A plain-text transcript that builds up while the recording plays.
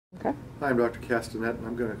Okay. Hi, I'm Dr. Castanet, and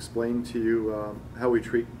I'm going to explain to you how we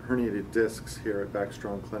treat herniated discs here at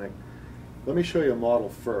Backstrong Clinic. Let me show you a model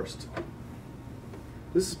first.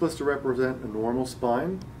 This is supposed to represent a normal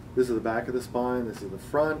spine. This is the back of the spine, this is the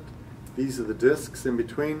front. These are the discs in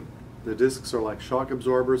between. The discs are like shock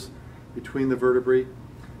absorbers between the vertebrae.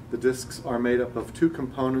 The discs are made up of two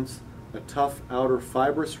components, a tough outer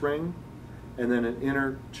fibrous ring and then an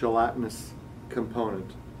inner gelatinous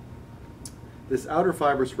component. This outer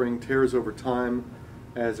fibrous ring tears over time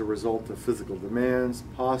as a result of physical demands,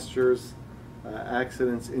 postures,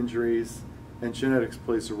 accidents, injuries, and genetics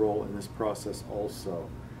plays a role in this process also.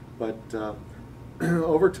 But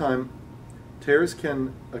over time, tears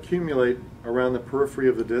can accumulate around the periphery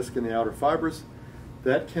of the disc and the outer fibers.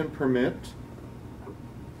 That can permit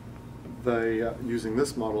using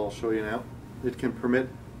this model I'll show you now, it can permit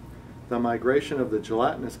the migration of the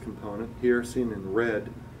gelatinous component, here seen in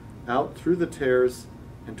red, out through the tears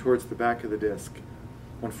and towards the back of the disc.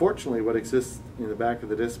 Unfortunately, what exists in the back of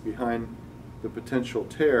the disc behind the potential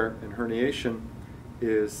tear and herniation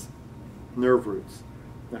is nerve roots.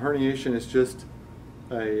 The herniation is just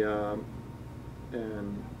an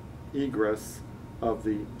egress of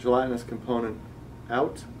the gelatinous component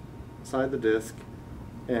outside the disc,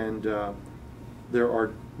 and there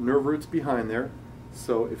are nerve roots behind there.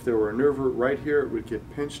 So if there were a nerve root right here, it would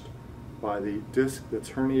get pinched by the disc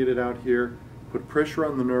that's herniated out here, put pressure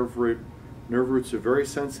on the nerve root. Nerve roots are very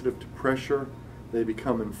sensitive to pressure. They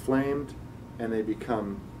become inflamed and they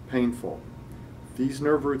become painful. These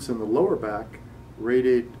nerve roots in the lower back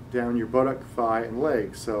radiate down your buttock, thigh, and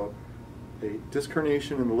leg. So a disc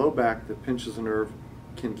herniation in the low back that pinches a nerve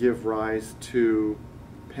can give rise to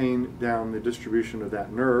pain down the distribution of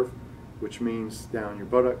that nerve, which means down your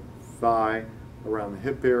buttock, thigh, around the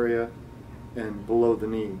hip area, and below the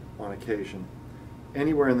knee on occasion.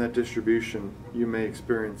 Anywhere in that distribution you may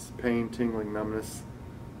experience pain, tingling, numbness,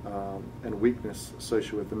 and weakness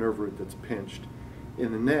associated with the nerve root that's pinched.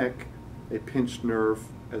 In the neck, a pinched nerve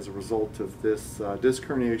as a result of this disc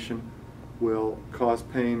herniation will cause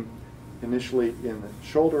pain initially in the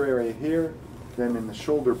shoulder area here, then in the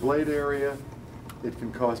shoulder blade area. It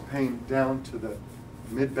can cause pain down to the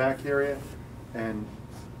mid-back area, and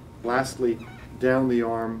lastly down the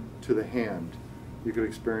arm to the hand. You could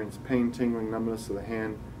experience pain, tingling, numbness of the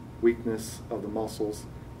hand, weakness of the muscles,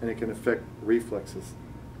 and it can affect reflexes.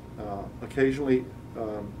 Occasionally,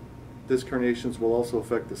 disc herniations will also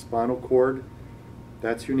affect the spinal cord.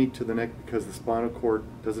 That's unique to the neck because the spinal cord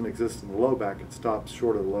doesn't exist in the low back. It stops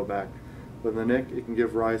short of the low back. But in the neck, it can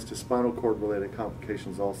give rise to spinal cord related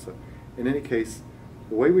complications also. In any case,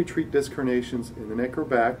 the way we treat disc herniations in the neck or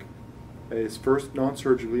back is first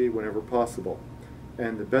non-surgically whenever possible.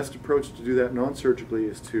 And the best approach to do that non-surgically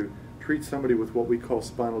is to treat somebody with what we call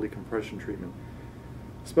spinal decompression treatment.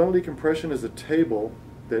 Spinal decompression is a table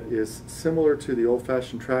that is similar to the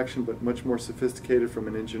old-fashioned traction but much more sophisticated from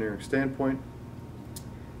an engineering standpoint.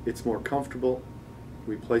 It's more comfortable.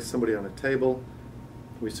 We place somebody on a table,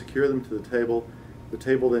 we secure them to the table. The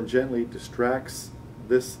table then gently distracts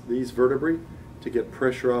these vertebrae to get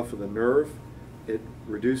pressure off of the nerve. It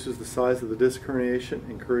reduces the size of the disc herniation,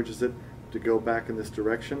 encourages it to go back in this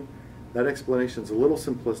direction. That explanation is a little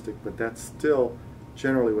simplistic, but that's still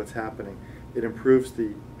generally what's happening. It improves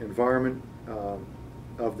the environment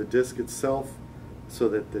of the disc itself so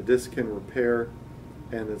that the disc can repair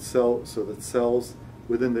and so that cells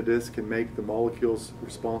within the disc can make the molecules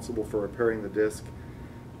responsible for repairing the disc.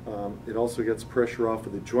 It also gets pressure off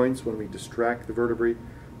of the joints when we distract the vertebrae.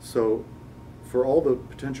 So for all the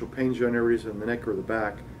potential pain generators in the neck or the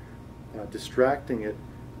back, distracting it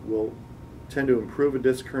will tend to improve a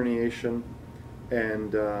disc herniation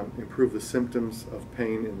and improve the symptoms of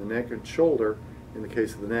pain in the neck and shoulder in the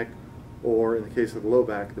case of the neck, or in the case of the low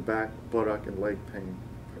back, the back, buttock, and leg pain.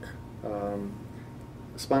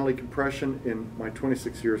 Spinal decompression, in my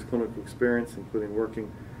 26 years clinical experience, including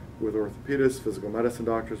working with orthopedists, physical medicine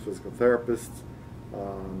doctors, physical therapists,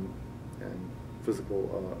 and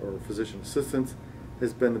physical or physician assistants,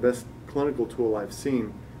 has been the best clinical tool I've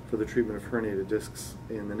seen for the treatment of herniated discs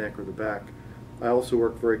in the neck or the back. I also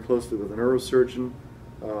work very closely with a neurosurgeon.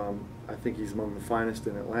 I think he's among the finest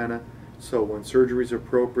in Atlanta. So when surgery is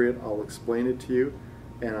appropriate, I'll explain it to you,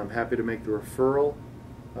 and I'm happy to make the referral.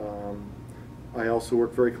 I also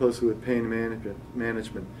work very closely with pain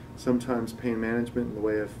management. Sometimes pain management in the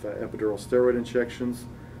way of epidural steroid injections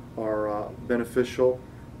are beneficial.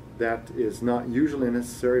 That is not usually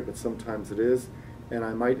necessary, but sometimes it is. And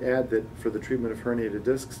I might add that for the treatment of herniated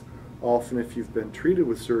discs, often if you've been treated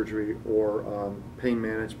with surgery or pain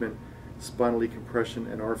management, spinal decompression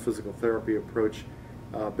and our physical therapy approach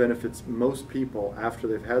benefits most people after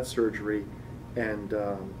they've had surgery and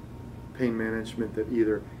pain management that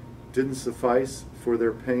either didn't suffice for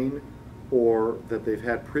their pain or that they've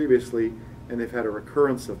had previously and they've had a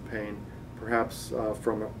recurrence of pain, perhaps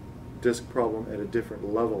from a disc problem at a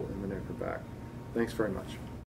different level in the neck or back. Thanks very much.